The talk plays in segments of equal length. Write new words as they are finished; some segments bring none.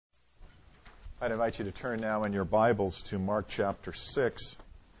I'd invite you to turn now in your Bibles to Mark chapter 6.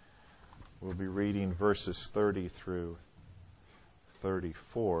 We'll be reading verses 30 through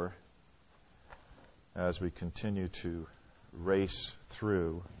 34 as we continue to race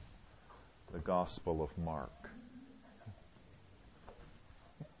through the Gospel of Mark.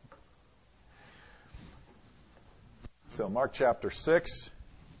 So Mark chapter 6,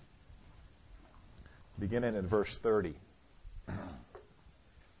 beginning in verse 30.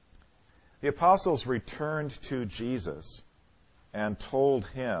 The apostles returned to Jesus and told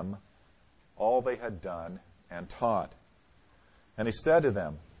him all they had done and taught. And he said to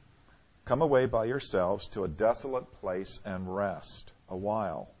them, "Come away by yourselves to a desolate place and rest a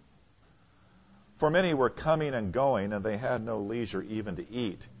while." For many were coming and going, and they had no leisure even to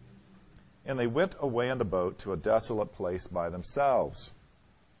eat. And they went away in the boat to a desolate place by themselves.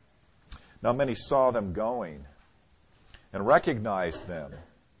 Now many saw them going and recognized them.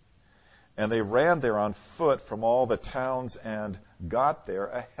 And they ran there on foot from all the towns and got there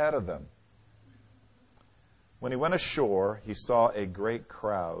ahead of them. When he went ashore, he saw a great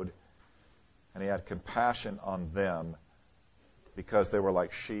crowd, and he had compassion on them because they were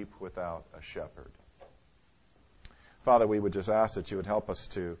like sheep without a shepherd. Father, we would just ask that you would help us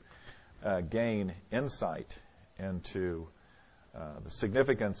to gain insight into the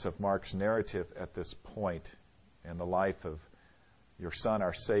significance of Mark's narrative at this point in the life of your Son,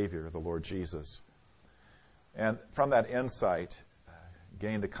 our Savior, the Lord Jesus. And from that insight,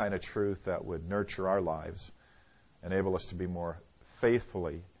 gain the kind of truth that would nurture our lives, enable us to be more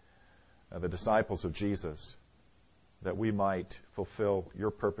faithfully the disciples of Jesus, that we might fulfill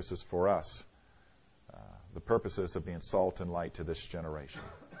your purposes for us, the purposes of being salt and light to this generation.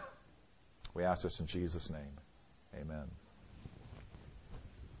 We ask this in Jesus' name. Amen.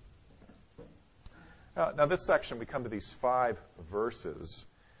 Now, this section, we come to these 5 verses,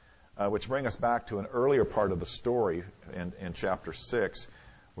 which bring us back to an earlier part of the story in chapter 6,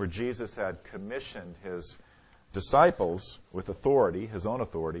 where Jesus had commissioned his disciples with authority, his own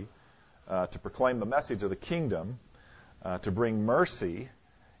authority, to proclaim the message of the kingdom, to bring mercy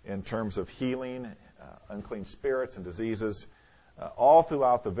in terms of healing unclean spirits and diseases, all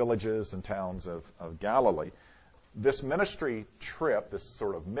throughout the villages and towns of Galilee. This ministry trip, this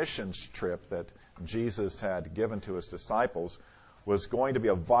sort of missions trip that Jesus had given to his disciples, was going to be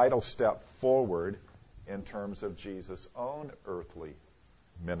a vital step forward in terms of Jesus' own earthly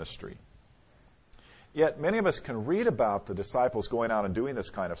ministry. Yet many of us can read about the disciples going out and doing this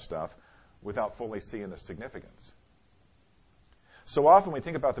kind of stuff without fully seeing the significance. So often we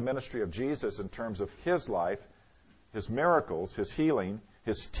think about the ministry of Jesus in terms of his life, his miracles, his healing,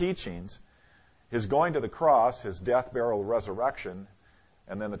 his teachings, his going to the cross, his death, burial, resurrection,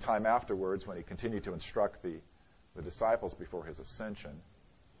 and then the time afterwards when he continued to instruct the disciples before his ascension.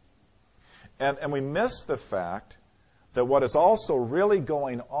 And we miss the fact that what is also really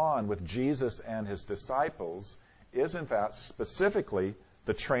going on with Jesus and his disciples is, in fact, specifically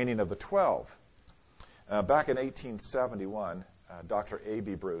the training of the 12. Back in 1871, Dr.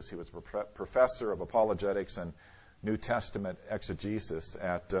 A.B. Bruce, he was a professor of apologetics and New Testament exegesis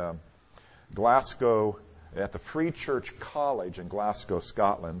at Glasgow, at the Free Church College in Glasgow,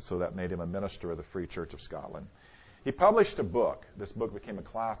 Scotland, so that made him a minister of the Free Church of Scotland. He published a book. This book became a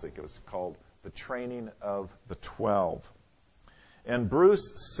classic. It was called The Training of the 12. And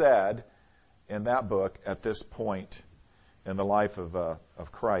Bruce said in that book, at this point in the life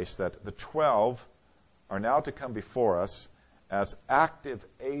of Christ, that the 12 are now to come before us as active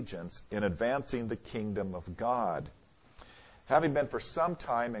agents in advancing the kingdom of God. Having been for some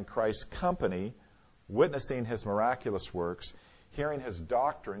time in Christ's company, witnessing his miraculous works, hearing his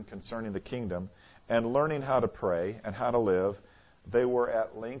doctrine concerning the kingdom, and learning how to pray and how to live, they were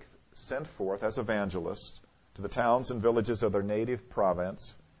at length sent forth as evangelists to the towns and villages of their native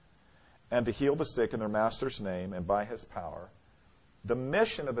province, and to heal the sick in their master's name and by his power. The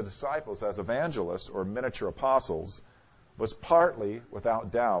mission of the disciples as evangelists or miniature apostles was partly,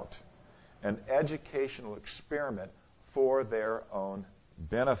 without doubt, an educational experiment for their own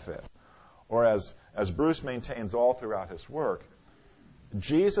benefit. Or as Bruce maintains all throughout his work,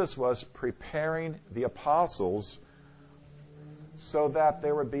 Jesus was preparing the apostles so that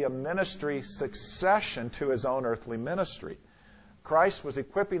there would be a ministry succession to his own earthly ministry. Christ was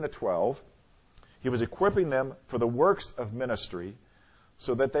equipping the 12. He was equipping them for the works of ministry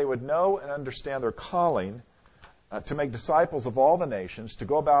so that they would know and understand their calling to make disciples of all the nations, to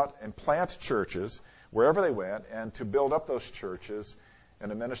go about and plant churches wherever they went, and to build up those churches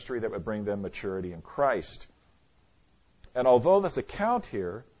in a ministry that would bring them maturity in Christ. And although this account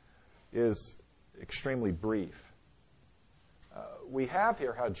here is extremely brief, we have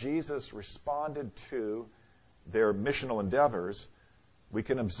here how Jesus responded to their missional endeavors. We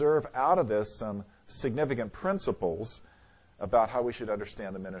can observe out of this some significant principles about how we should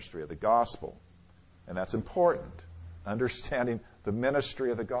understand the ministry of the gospel. And that's important, understanding the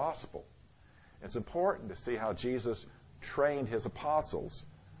ministry of the gospel. It's important to see how Jesus trained his apostles,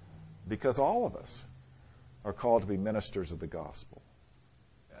 because all of us are called to be ministers of the gospel.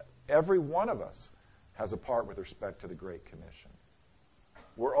 Every one of us has a part with respect to the Great Commission.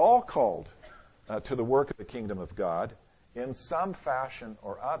 We're all called to the work of the kingdom of God in some fashion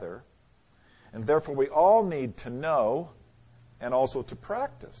or other, and therefore we all need to know and also to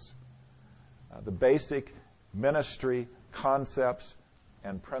practice the basic ministry concepts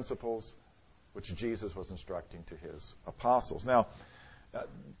and principles which Jesus was instructing to his apostles. Now,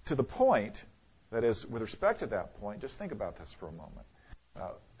 to the point, that is, with respect to that point, just think about this for a moment.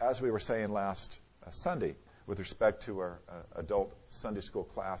 As we were saying last Sunday, with respect to our adult Sunday school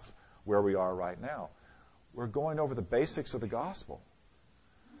class where we are right now, we're going over the basics of the gospel.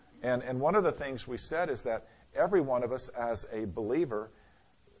 And one of the things we said is that every one of us as a believer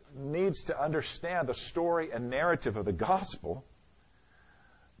needs to understand the story and narrative of the gospel,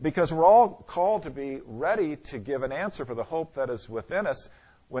 because we're all called to be ready to give an answer for the hope that is within us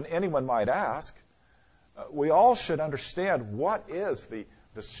when anyone might ask. We all should understand what is the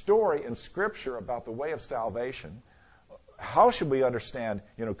story in Scripture about the way of salvation. How should we understand,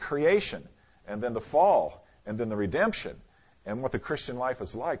 creation, and then the fall, and then the redemption, and what the Christian life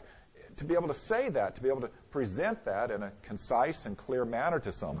is like? To be able to say that, to be able to present that in a concise and clear manner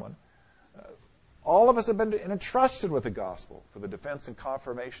to someone. All of us have been entrusted with the gospel for the defense and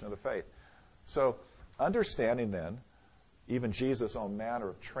confirmation of the faith. So, understanding then, even Jesus' own manner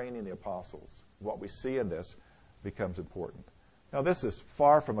of training the apostles, what we see in this becomes important. Now, this is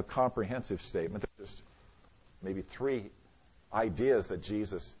far from a comprehensive statement. There's just maybe 3 ideas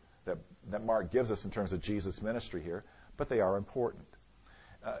that Mark gives us in terms of Jesus' ministry here, but they are important.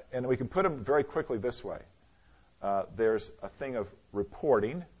 And we can put them very quickly this way. There's a thing of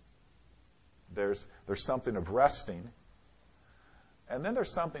reporting. There's something of resting. And then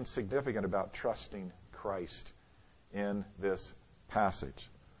there's something significant about trusting Christ in this passage.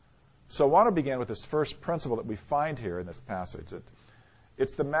 So I want to begin with this first principle that we find here in this passage.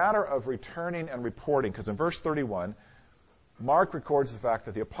 It's the matter of returning and reporting, because in verse 31, Mark records the fact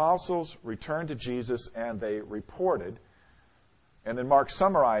that the apostles returned to Jesus and they reported. And then Mark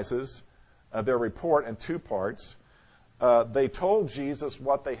summarizes their report in 2 parts. They told Jesus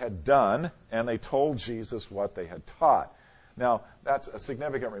what they had done, and they told Jesus what they had taught. Now, that's a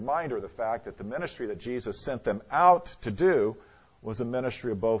significant reminder of the fact that the ministry that Jesus sent them out to do was a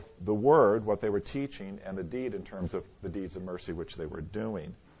ministry of both the word, what they were teaching, and the deed in terms of the deeds of mercy which they were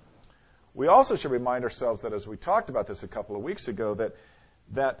doing. We also should remind ourselves that, as we talked about this a couple of weeks ago,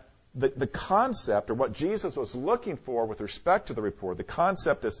 that the concept, or what Jesus was looking for with respect to the report, the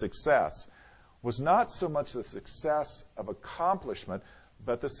concept of success, was not so much the success of accomplishment,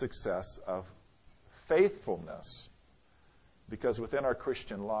 but the success of faithfulness. Because within our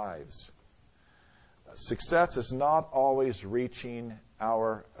Christian lives, success is not always reaching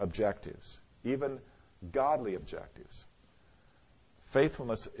our objectives, even godly objectives.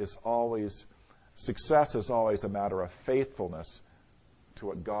 Success is always a matter of faithfulness to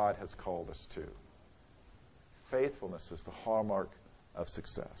what God has called us to. Faithfulness is the hallmark of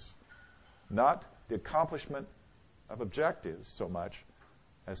success. Not the accomplishment of objectives so much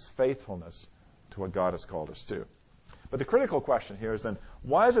as faithfulness to what God has called us to. But the critical question here is then,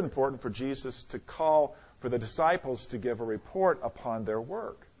 why is it important for Jesus to call for the disciples to give a report upon their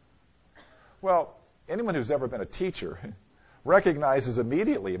work? Well, anyone who's ever been a teacher recognizes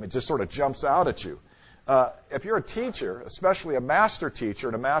immediately, it just sort of jumps out at you. If you're a teacher, especially a master teacher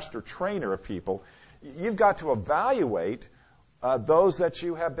and a master trainer of people, you've got to evaluate those that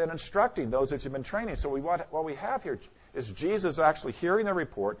you have been instructing, those that you've been training. So what we have here is Jesus actually hearing their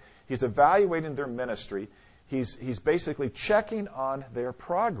report. He's evaluating their ministry. He's basically checking on their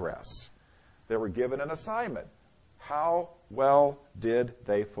progress. They were given an assignment. How well did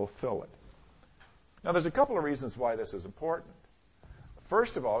they fulfill it? Now, there's a couple of reasons why this is important.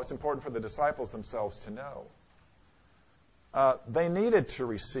 First of all, it's important for the disciples themselves to know. They needed to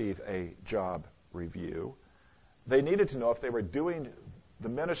receive a job review. They needed to know if they were doing the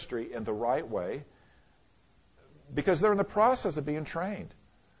ministry in the right way, because they're in the process of being trained.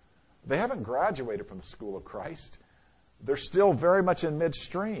 They haven't graduated from the school of Christ. They're still very much in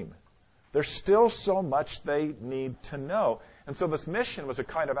midstream. There's still so much they need to know. And so this mission was a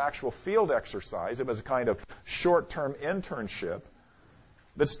kind of actual field exercise. It was a kind of short-term internship.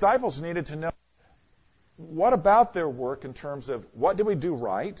 The disciples needed to know what about their work in terms of what did we do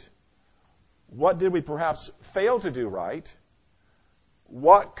right? What did we perhaps fail to do right?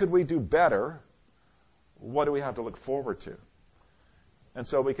 What could we do better? What do we have to look forward to? And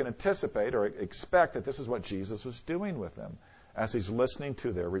so we can anticipate or expect that this is what Jesus was doing with them as he's listening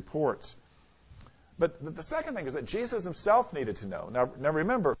to their reports. But the second thing is that Jesus himself needed to know. Now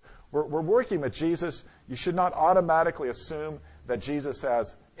remember, we're working with Jesus. You should not automatically assume that Jesus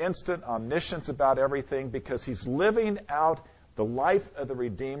has instant omniscience about everything, because he's living out the life of the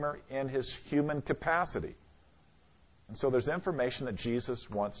Redeemer in his human capacity. And so there's information that Jesus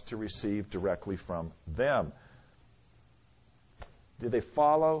wants to receive directly from them. Did they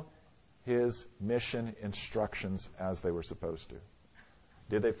follow his mission instructions as they were supposed to?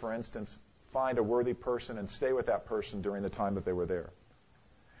 Did they, for instance, find a worthy person and stay with that person during the time that they were there?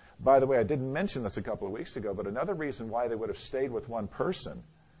 By the way, I didn't mention this a couple of weeks ago, but another reason why they would have stayed with one person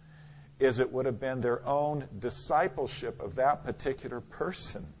is it would have been their own discipleship of that particular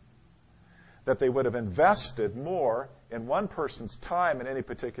person. That they would have invested more in one person's time in any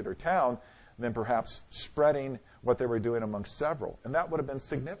particular town than perhaps spreading what they were doing among several. And that would have been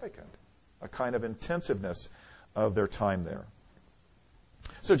significant, a kind of intensiveness of their time there.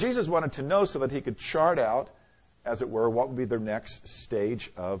 So Jesus wanted to know so that he could chart out, as it were, what would be their next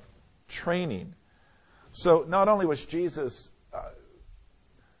stage of training. So not only was Jesus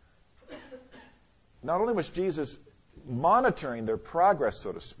monitoring their progress,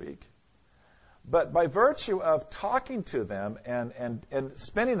 so to speak, but by virtue of talking to them and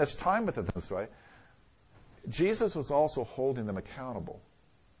spending this time with them this way, Jesus was also holding them accountable.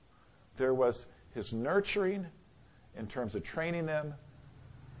 There was his nurturing in terms of training them.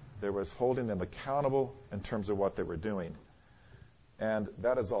 There was holding them accountable in terms of what they were doing. And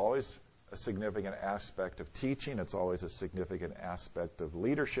that is always a significant aspect of teaching. It's always a significant aspect of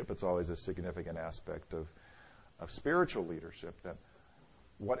leadership. It's always a significant aspect of spiritual leadership, that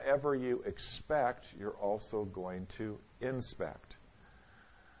whatever you expect, you're also going to inspect.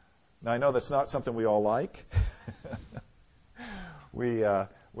 Now, I know that's not something we all like. We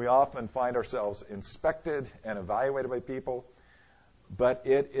often find ourselves inspected and evaluated by people, but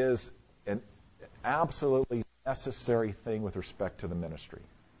it is an absolutely necessary thing with respect to the ministry.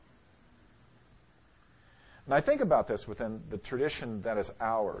 And I think about this within the tradition that is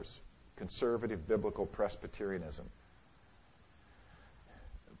ours, conservative biblical Presbyterianism.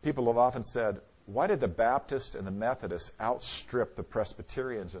 People have often said, why did the Baptists and the Methodists outstrip the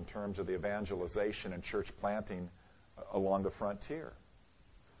Presbyterians in terms of the evangelization and church planting along the frontier?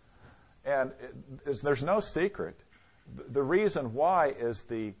 And there's no secret. The reason why is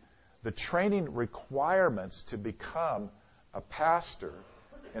the training requirements to become a pastor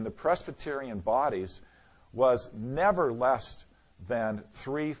in the Presbyterian bodies was never less than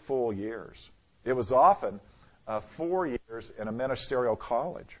 3 full years. It was often 4 years in a ministerial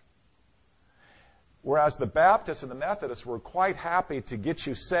college. Whereas the Baptists and the Methodists were quite happy to get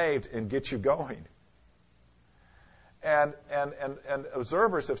you saved and get you going. And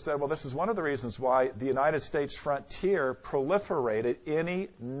observers have said, well, this is one of the reasons why the United States frontier proliferated any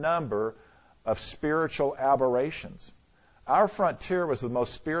number of spiritual aberrations. Our frontier was the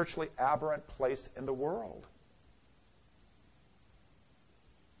most spiritually aberrant place in the world.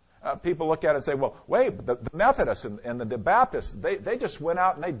 People look at it and say, well, wait, the Methodists and the Baptists, they just went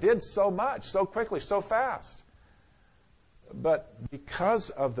out and they did so much, so quickly, so fast. But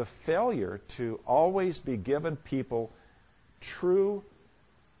because of the failure to always be given people truth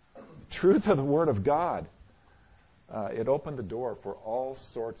of the Word of God, it opened the door for all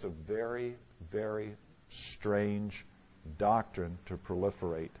sorts of very, very strange doctrine to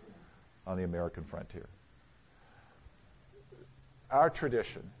proliferate on the American frontier. Our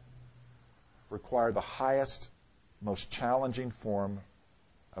tradition required the highest, most challenging form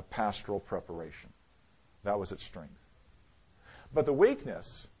of pastoral preparation. That was its strength. But the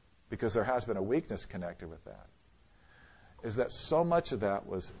weakness, because there has been a weakness connected with that, is that so much of that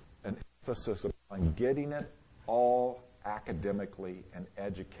was an emphasis on getting it all academically and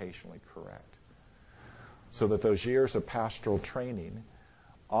educationally correct. So that those years of pastoral training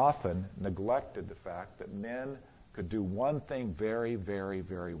often neglected the fact that men could do one thing very, very,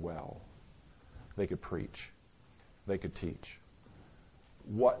 very well. They could preach. They could teach.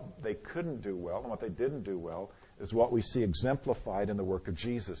 What they couldn't do well and what they didn't do well is what we see exemplified in the work of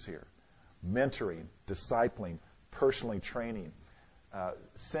Jesus here. Mentoring, discipling, personally training,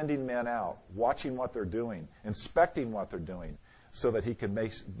 sending men out, watching what they're doing, inspecting what they're doing, so that he can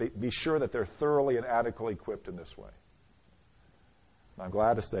be sure that they're thoroughly and adequately equipped in this way. I'm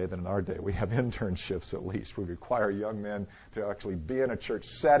glad to say that in our day we have internships at least. We require young men to actually be in a church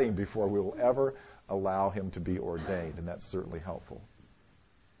setting before we will ever allow him to be ordained, and that's certainly helpful.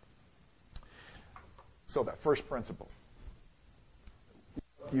 So that first principle.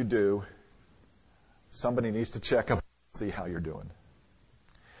 You do, somebody needs to check up and see how you're doing.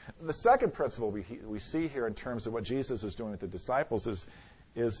 The second principle we see here in terms of what Jesus is doing with the disciples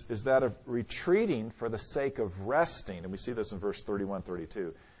is that of retreating for the sake of resting. And we see this in verse 31,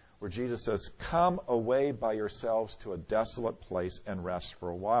 32, where Jesus says, "Come away by yourselves to a desolate place and rest for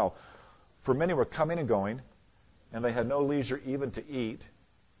a while." For many were coming and going, and they had no leisure even to eat,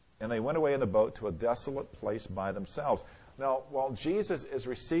 and they went away in the boat to a desolate place by themselves. Now, while Jesus is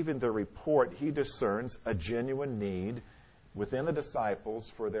receiving the report, he discerns a genuine need within the disciples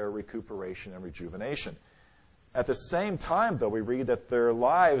for their recuperation and rejuvenation. At the same time, though, we read that their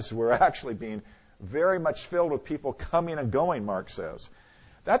lives were actually being very much filled with people coming and going, Mark says.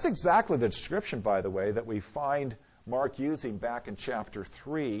 That's exactly the description, by the way, that we find Mark using back in chapter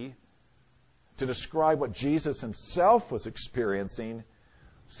 3 to describe what Jesus himself was experiencing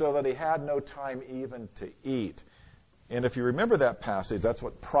so that he had no time even to eat. And if you remember that passage, that's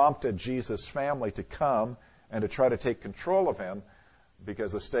what prompted Jesus' family to come and to try to take control of him,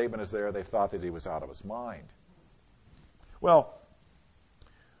 because the statement is there, they thought that he was out of his mind. Well,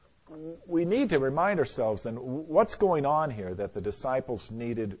 we need to remind ourselves then, what's going on here that the disciples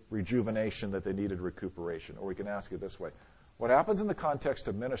needed rejuvenation, that they needed recuperation? Or we can ask it this way. What happens in the context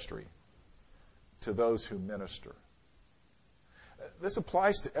of ministry to those who minister? This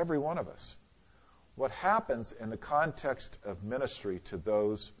applies to every one of us. What happens in the context of ministry to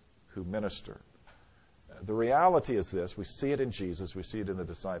those who minister? The reality is this. We see it in Jesus. We see it in the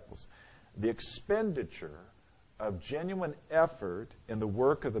disciples. The expenditure of genuine effort in the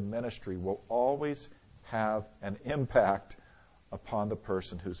work of the ministry will always have an impact upon the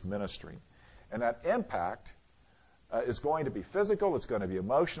person who's ministering. And that impact is going to be physical, it's going to be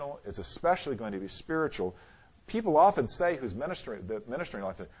emotional, it's especially going to be spiritual. People often say who's ministering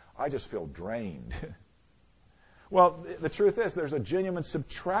like that, I just feel drained. Well, the truth is there's a genuine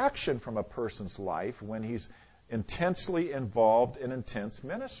subtraction from a person's life when he's intensely involved in intense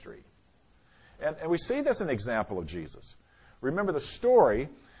ministry. And we see this in the example of Jesus. Remember the story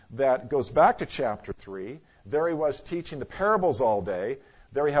that goes back to chapter 3. There he was teaching the parables all day.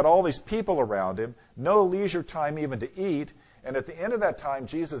 There he had all these people around him, no leisure time even to eat. And at the end of that time,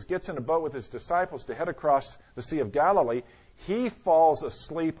 Jesus gets in a boat with his disciples to head across the Sea of Galilee. He falls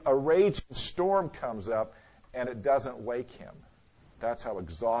asleep. A raging storm comes up, and it doesn't wake him. That's how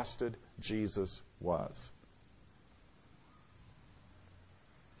exhausted Jesus was.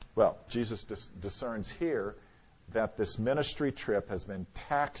 Well, Jesus discerns here that this ministry trip has been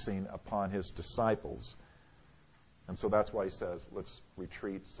taxing upon his disciples. And so that's why he says, let's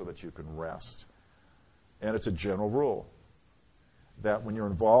retreat so that you can rest. And it's a general rule that when you're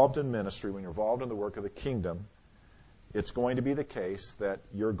involved in ministry, when you're involved in the work of the kingdom, it's going to be the case that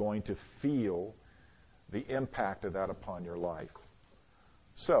you're going to feel the impact of that upon your life.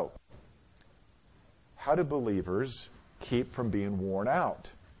 So, how do believers keep from being worn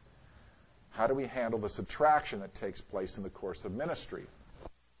out? How do we handle the subtraction that takes place in the course of ministry?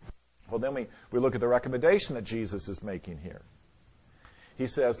 Well, then we look at the recommendation that Jesus is making here. He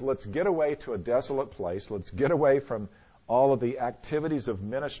says, let's get away to a desolate place. Let's get away from all of the activities of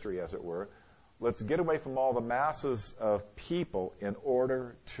ministry, as it were. Let's get away from all the masses of people in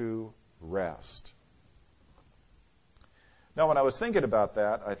order to rest. Now, when I was thinking about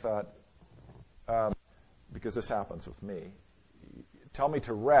that, I thought, because this happens with me, tell me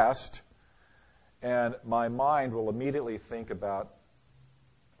to rest, and my mind will immediately think about,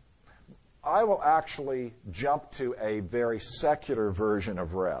 I will actually jump to a very secular version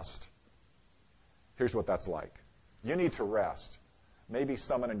of rest. Here's what that's like. You need to rest. Maybe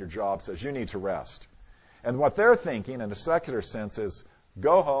someone in your job says you need to rest. And what they're thinking in a secular sense is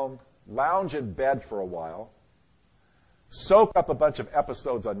go home, lounge in bed for a while, soak up a bunch of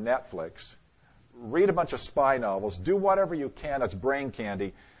episodes on Netflix, read a bunch of spy novels, do whatever you can that's brain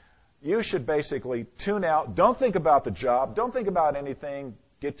candy. You should basically tune out. Don't think about the job. Don't think about anything.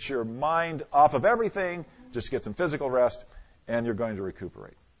 Get your mind off of everything. Just get some physical rest, and you're going to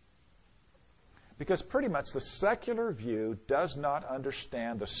recuperate. Because pretty much the secular view does not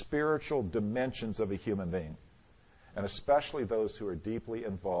understand the spiritual dimensions of a human being, and especially those who are deeply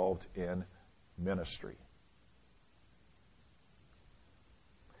involved in ministry.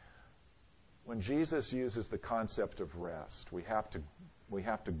 When Jesus uses the concept of rest, we have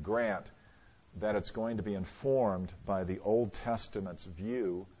to grant that it's going to be informed by the Old Testament's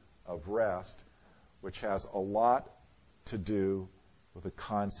view of rest, which has a lot to do with the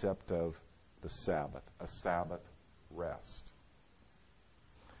concept of the Sabbath, a Sabbath rest.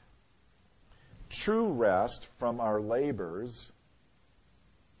 True rest from our labors,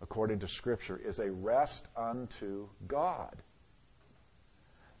 according to Scripture, is a rest unto God.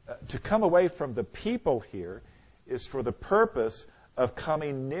 To come away from the people here is for the purpose of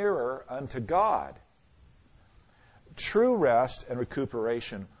coming nearer unto God. True rest and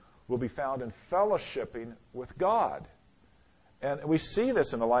recuperation will be found in fellowshipping with God. And we see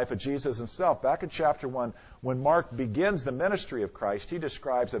this in the life of Jesus himself. Back in chapter 1, when Mark begins the ministry of Christ, he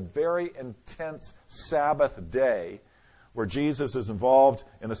describes a very intense Sabbath day where Jesus is involved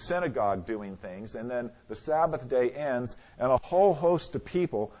in the synagogue doing things, and then the Sabbath day ends, and a whole host of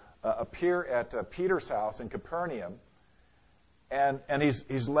people appear at Peter's house in Capernaum, and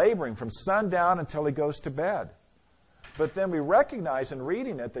he's laboring from sundown until he goes to bed. But then we recognize in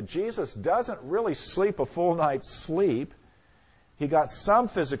reading it that Jesus doesn't really sleep a full night's sleep. He got some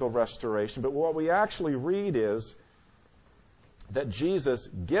physical restoration, but what we actually read is that Jesus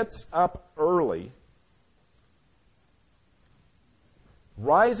gets up early,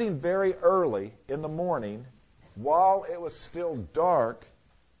 rising very early in the morning, while it was still dark.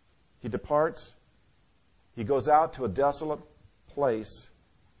 He departs, he goes out to a desolate place,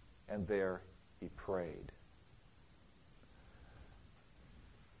 and there he prayed.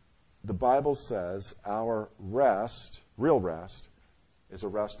 The Bible says our rest, real rest, is a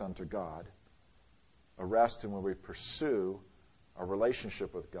rest unto God, a rest in when we pursue a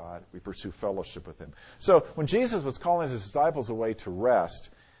relationship with God, we pursue fellowship with Him. So when Jesus was calling His disciples away to rest,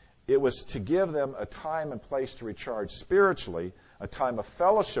 it was to give them a time and place to recharge spiritually, a time of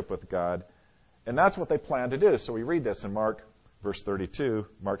fellowship with God, and that's what they planned to do. So we read this in Mark verse 32,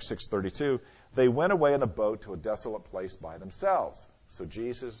 Mark 6:32. They went away in the boat to a desolate place by themselves. So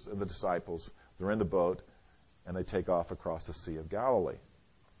Jesus and the disciples, they're in the boat, and they take off across the Sea of Galilee.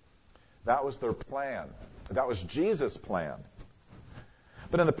 That was their plan. That was Jesus' plan.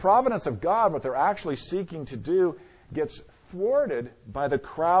 But in the providence of God, what they're actually seeking to do gets thwarted by the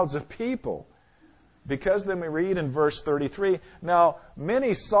crowds of people. Because then we read in verse 33, now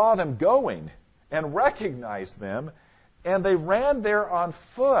many saw them going and recognized them, and they ran there on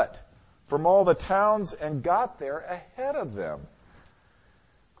foot from all the towns and got there ahead of them.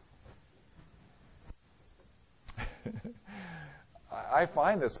 I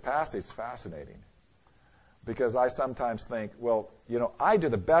find this passage fascinating because I sometimes think, well, I do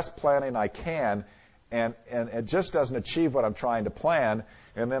the best planning I can, and it just doesn't achieve what I'm trying to plan.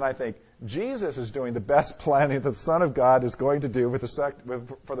 And then I think Jesus is doing the best planning that the Son of God is going to do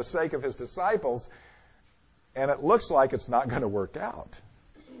for the sake of His disciples, and it looks like it's not going to work out.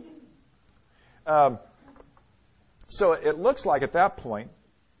 So it looks like at that point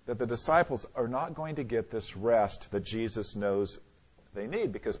that the disciples are not going to get this rest that Jesus knows they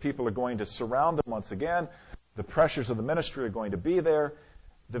need, because people are going to surround them once again. The pressures of the ministry are going to be there.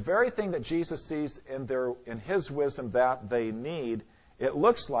 The very thing that Jesus sees in His wisdom that they need, it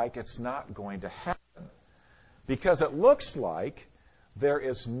looks like it's not going to happen, because it looks like there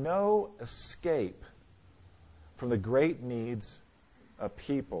is no escape from the great needs of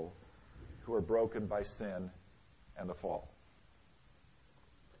people who are broken by sin and the fall.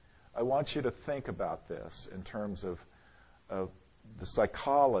 I want you to think about this in terms of the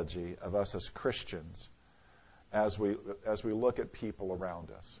psychology of us as Christians as we look at people around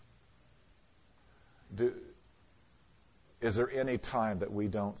us. Is there any time that we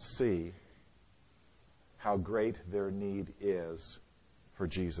don't see how great their need is for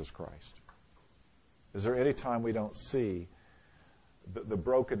Jesus Christ? Is there any time we don't see the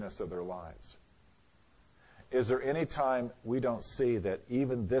brokenness of their lives? Is there any time we don't see that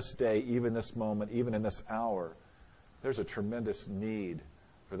even this day, even this moment, even in this hour, there's a tremendous need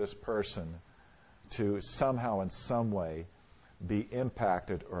for this person to somehow, in some way, be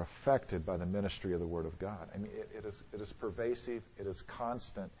impacted or affected by the ministry of the Word of God? I mean, it is pervasive. It is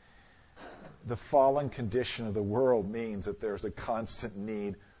constant. The fallen condition of the world means that there's a constant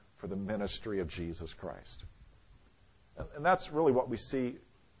need for the ministry of Jesus Christ. And that's really what we see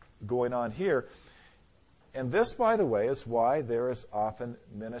going on here. And this, by the way, is why there is often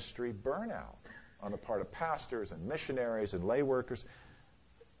ministry burnout on the part of pastors and missionaries and lay workers,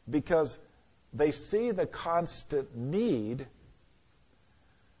 because they see the constant need,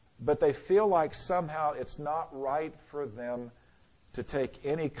 but they feel like somehow it's not right for them to take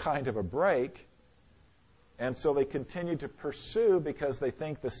any kind of a break, and so they continue to pursue because they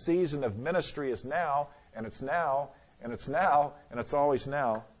think the season of ministry is now, and it's now, and it's now, and it's always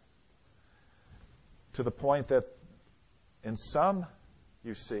now, to the point that in some,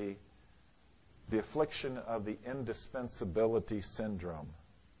 you see, the affliction of the indispensability syndrome.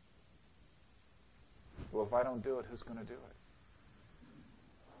 Well, if I don't do it, who's going to do it?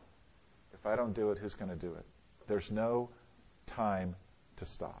 If I don't do it, who's going to do it? There's no time to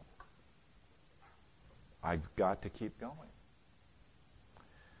stop. I've got to keep going.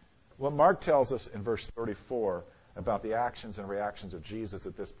 What Mark tells us in verse 34 about the actions and reactions of Jesus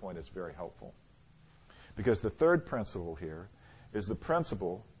at this point is very helpful. Because the third principle here is the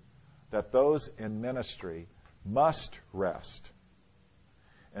principle that those in ministry must rest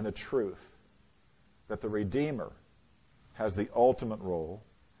in the truth that the Redeemer has the ultimate role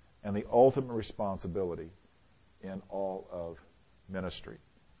and the ultimate responsibility in all of ministry.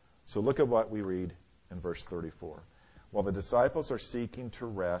 So look at what we read in verse 34. While the disciples are seeking to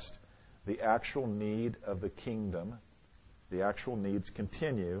rest, the actual need of the kingdom, the actual needs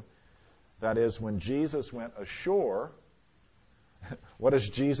continue. That is, when Jesus went ashore, what does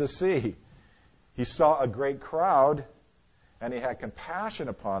Jesus see? He saw a great crowd, and he had compassion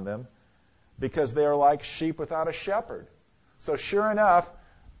upon them because they are like sheep without a shepherd. So sure enough,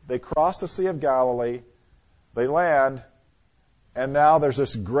 they cross the Sea of Galilee, they land, and now there's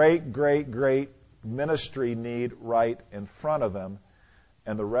this great, great, great ministry need right in front of them.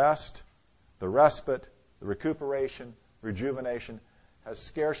 And the rest, the respite, the recuperation, rejuvenation has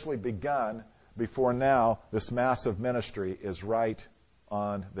scarcely begun before now this massive ministry is right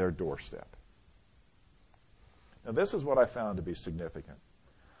on their doorstep. Now, this is what I found to be significant.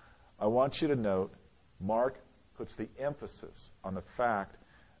 I want you to note Mark puts the emphasis on the fact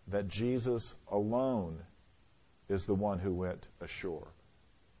that Jesus alone is the one who went ashore.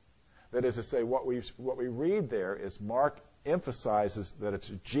 That is to say, what we read there is Mark emphasizes that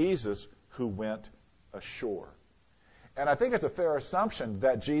it's Jesus who went ashore. And I think it's a fair assumption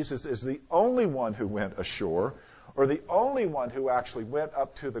that Jesus is the only one who went ashore, or the only one who actually went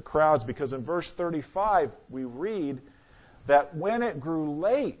up to the crowds, because in verse 35 we read that when it grew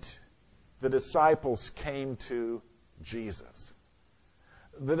late, the disciples came to Jesus.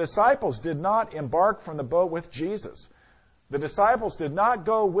 The disciples did not embark from the boat with Jesus. The disciples did not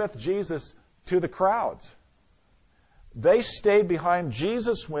go with Jesus to the crowds. They stayed behind.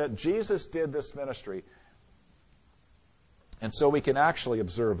 Jesus went. Jesus did this ministry. And so we can actually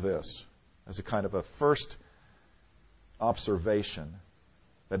observe this as a kind of a first observation,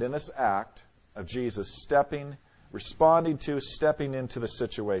 that in this act of Jesus responding to, stepping into the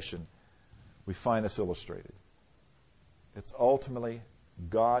situation, we find this illustrated. It's ultimately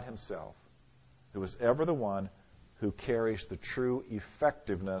God himself who is ever the one who carries the true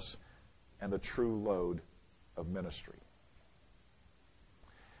effectiveness and the true load of ministry.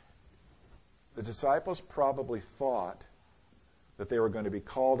 The disciples probably thought that they were going to be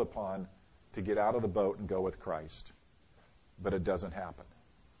called upon to get out of the boat and go with Christ, but it doesn't happen.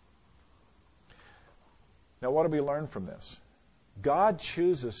 Now, what do we learn from this? God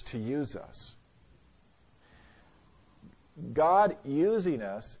chooses to use us. God using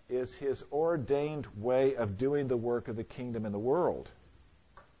us is his ordained way of doing the work of the kingdom in the world.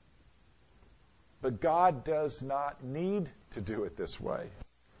 But God does not need to do it this way.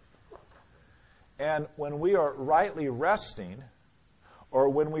 And when we are rightly resting, or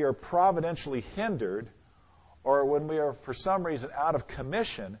when we are providentially hindered, or when we are for some reason out of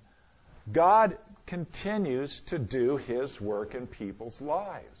commission, God continues to do his work in people's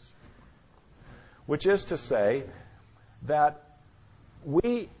lives. Which is to say that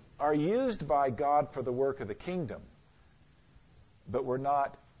we are used by God for the work of the kingdom, but we're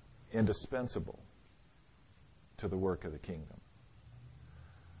not indispensable to the work of the kingdom.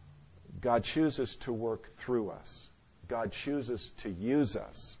 God chooses to work through us. God chooses to use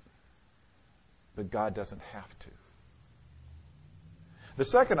us, but God doesn't have to. The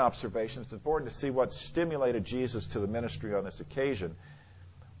second observation, it's important to see what stimulated Jesus to the ministry on this occasion.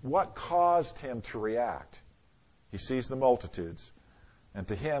 What caused him to react? He sees the multitudes, and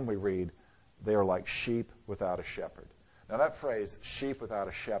to him we read, they are like sheep without a shepherd. Now that phrase, sheep without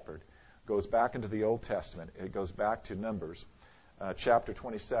a shepherd, goes back into the Old Testament. It goes back to Numbers, chapter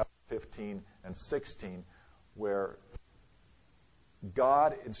 27, 15, and 16, where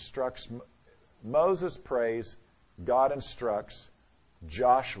God instructs, Moses prays, God instructs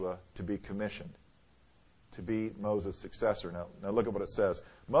Joshua to be commissioned, to be Moses' successor. Now look at what it says.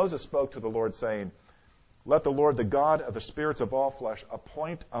 Moses spoke to the Lord, saying, let the Lord, the God of the spirits of all flesh,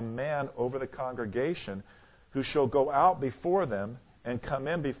 appoint a man over the congregation who shall go out before them and come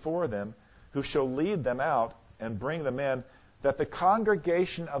in before them, who shall lead them out and bring them in, that the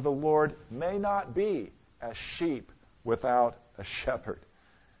congregation of the Lord may not be as sheep without a shepherd.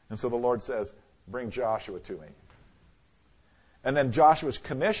 And so the Lord says, bring Joshua to me. And then Joshua's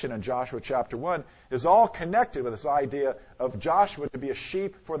commission in Joshua chapter 1 is all connected with this idea of Joshua to be a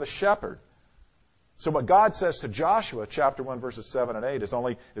sheep for the shepherd. So what God says to Joshua, chapter 1, verses 7 and 8,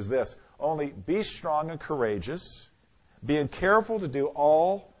 is this: only be strong and courageous, being careful to do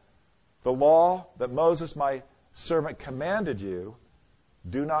all the law that Moses, my servant, commanded you.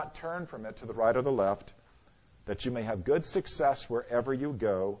 Do not turn from it to the right or the left, that you may have good success wherever you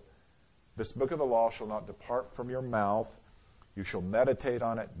go. This book of the law shall not depart from your mouth. You shall meditate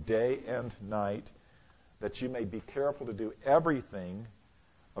on it day and night, that you may be careful to do everything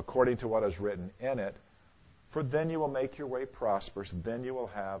according to what is written in it. For then you will make your way prosperous. Then you will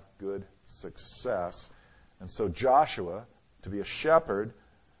have good success. And so Joshua, to be a shepherd,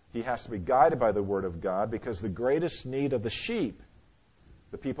 he has to be guided by the Word of God, because the greatest need of the sheep,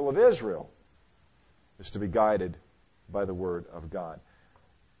 the people of Israel, is to be guided by the Word of God.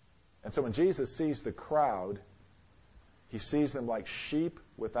 And so when Jesus sees the crowd, he sees them like sheep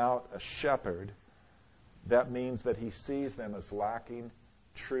without a shepherd. That means that he sees them as lacking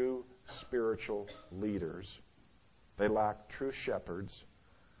true spiritual leaders. They lack true shepherds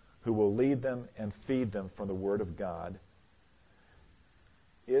who will lead them and feed them from the Word of God.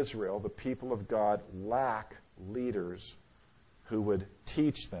 Israel, the people of God, lack leaders who would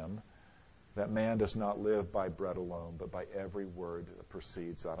teach them that man does not live by bread alone, but by every word that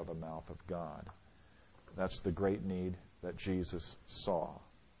proceeds out of the mouth of God. That's the great need that Jesus saw.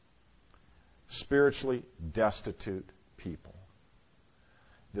 Spiritually destitute people.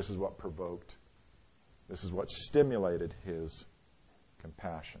 This is what provoked, this is what stimulated his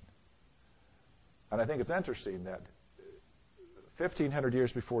compassion. And I think it's interesting that 1,500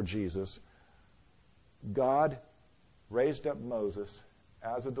 years before Jesus, God raised up Moses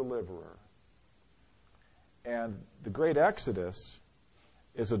as a deliverer. And the great Exodus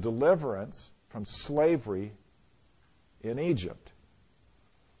is a deliverance from slavery in Egypt.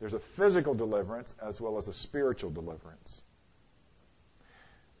 There's a physical deliverance as well as a spiritual deliverance.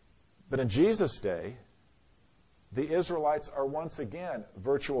 But in Jesus' day, the Israelites are once again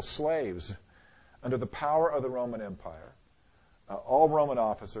virtual slaves under the power of the Roman Empire. All Roman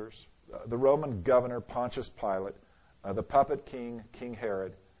officers, the Roman governor Pontius Pilate, the puppet king, King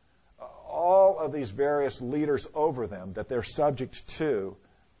Herod, all of these various leaders over them that they're subject to.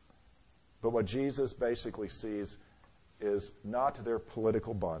 But what Jesus basically sees is not their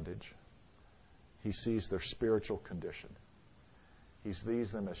political bondage. He sees their spiritual condition. He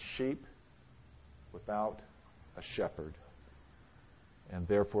sees them as sheep without a shepherd. And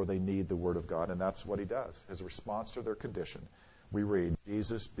therefore they need the Word of God. And that's what he does. His response to their condition, we read,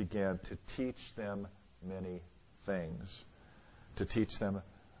 Jesus began to teach them many things. To teach them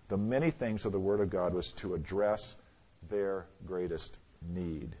the many things of the Word of God was to address their greatest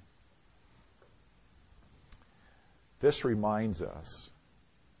need. This reminds us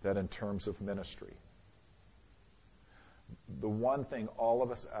that in terms of ministry, the one thing all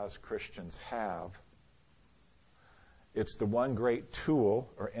of us as Christians have, it's the one great tool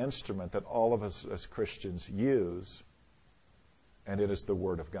or instrument that all of us as Christians use, and it is the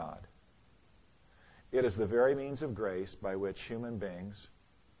Word of God. It is the very means of grace by which human beings,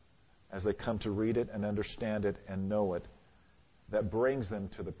 as they come to read it and understand it and know it, that brings them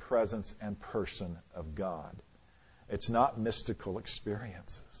to the presence and person of God. It's not mystical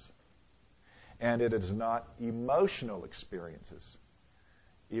experiences. And it is not emotional experiences,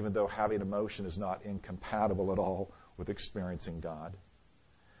 even though having emotion is not incompatible at all with experiencing God.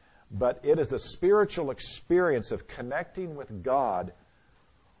 But it is a spiritual experience of connecting with God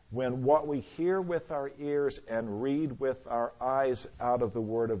when what we hear with our ears and read with our eyes out of the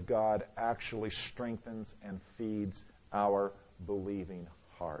Word of God actually strengthens and feeds our believing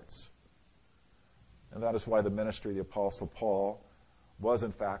hearts. And that is why the ministry of the Apostle Paul was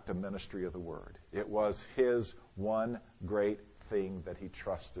in fact a ministry of the Word. It was his one great thing that he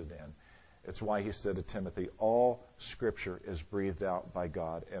trusted in. It's why he said to Timothy, all Scripture is breathed out by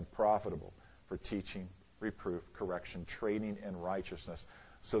God and profitable for teaching, reproof, correction, training in righteousness,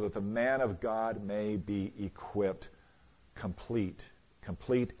 so that the man of God may be equipped, complete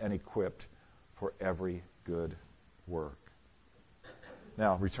and equipped for every good work.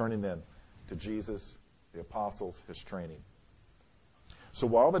 Now, returning then to Jesus, the apostles, his training. So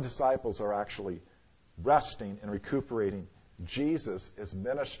while the disciples are actually resting and recuperating, Jesus is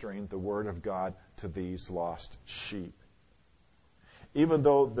ministering the Word of God to these lost sheep. Even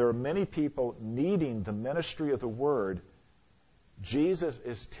though there are many people needing the ministry of the Word, Jesus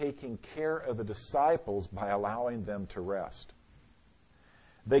is taking care of the disciples by allowing them to rest.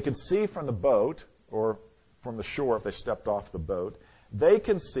 They can see from the boat, or from the shore if they stepped off the boat, they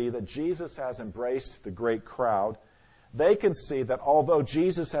can see that Jesus has embraced the great crowd. They can see that although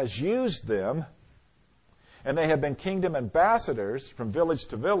Jesus has used them, and they have been kingdom ambassadors from village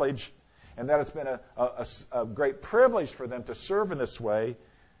to village, and that it's been a great privilege for them to serve in this way,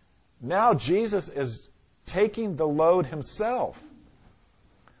 now Jesus is taking the load himself,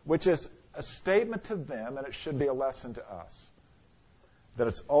 which is a statement to them, and it should be a lesson to us, that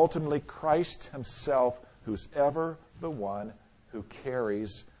it's ultimately Christ himself who's ever the one who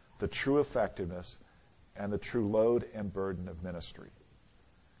carries the true effectiveness and the true load and burden of ministry.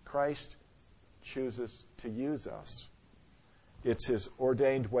 Christ chooses to use us. It's his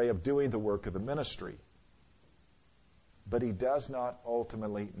ordained way of doing the work of the ministry. But he does not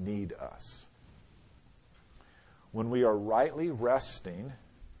ultimately need us. When we are rightly resting,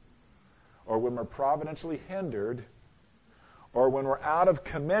 or when we're providentially hindered, or when we're out of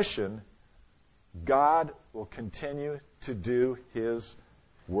commission, God will continue to do his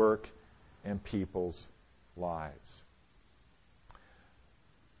work in people's lives.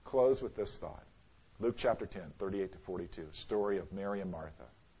 Close with this thought. Luke chapter 10, 38 to 42, story of Mary and Martha.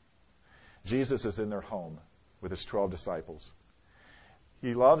 Jesus is in their home with his 12 disciples.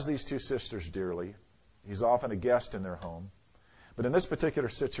 He loves these two sisters dearly. He's often a guest in their home. But in this particular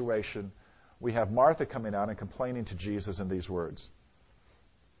situation, we have Martha coming out and complaining to Jesus in these words.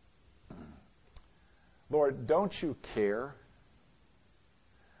 Lord, don't you care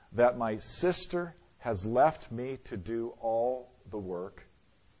that my sister has left me to do all the work?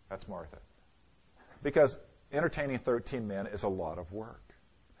 That's Martha. Because entertaining 13 men is a lot of work.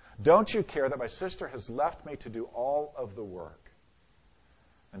 Don't you care that my sister has left me to do all of the work?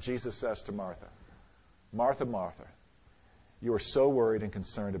 And Jesus says to Martha, Martha, Martha, you are so worried and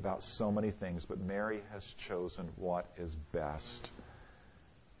concerned about so many things, but Mary has chosen what is best,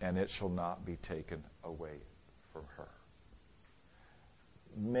 and it shall not be taken away from her.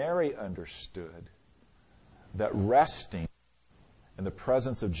 Mary understood that resting in the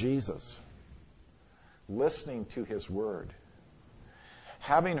presence of Jesus, listening to his word,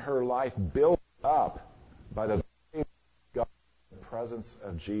 having her life built up by the presence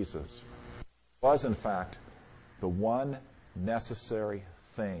of Jesus, was in fact the one necessary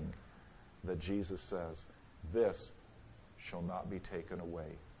thing that Jesus says, this shall not be taken away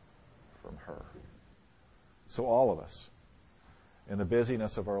from her. So all of us, in the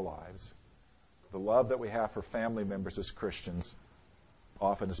busyness of our lives, the love that we have for family members as Christians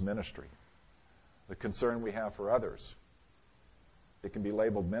often is ministry. The concern we have for others, it can be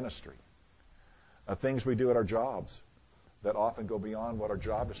labeled ministry. Things we do at our jobs that often go beyond what our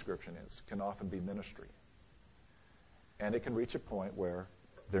job description is can often be ministry. And it can reach a point where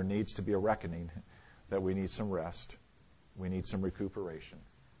there needs to be a reckoning that we need some rest. We need some recuperation.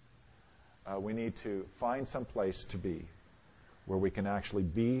 We need to find some place to be where we can actually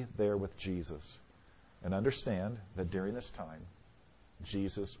be there with Jesus and understand that during this time,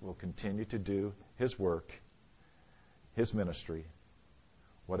 Jesus will continue to do his work, his ministry,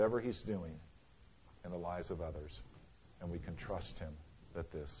 whatever he's doing in the lives of others. And we can trust him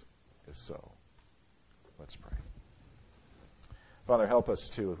that this is so. Let's pray. Father, help us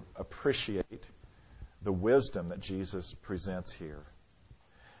to appreciate the wisdom that Jesus presents here.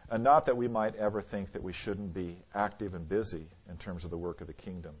 And not that we might ever think that we shouldn't be active and busy in terms of the work of the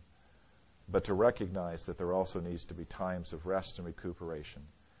kingdom, but to recognize that there also needs to be times of rest and recuperation.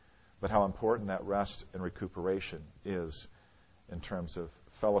 But how important that rest and recuperation is in terms of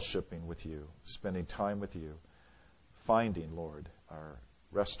fellowshipping with you, spending time with you, finding, Lord, our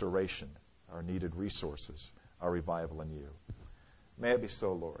restoration, our needed resources, our revival in you. May it be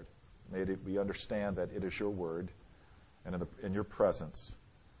so, Lord. May we understand that it is your word and in your presence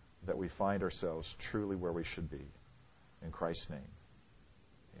that we find ourselves truly where we should be. In Christ's name,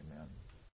 amen.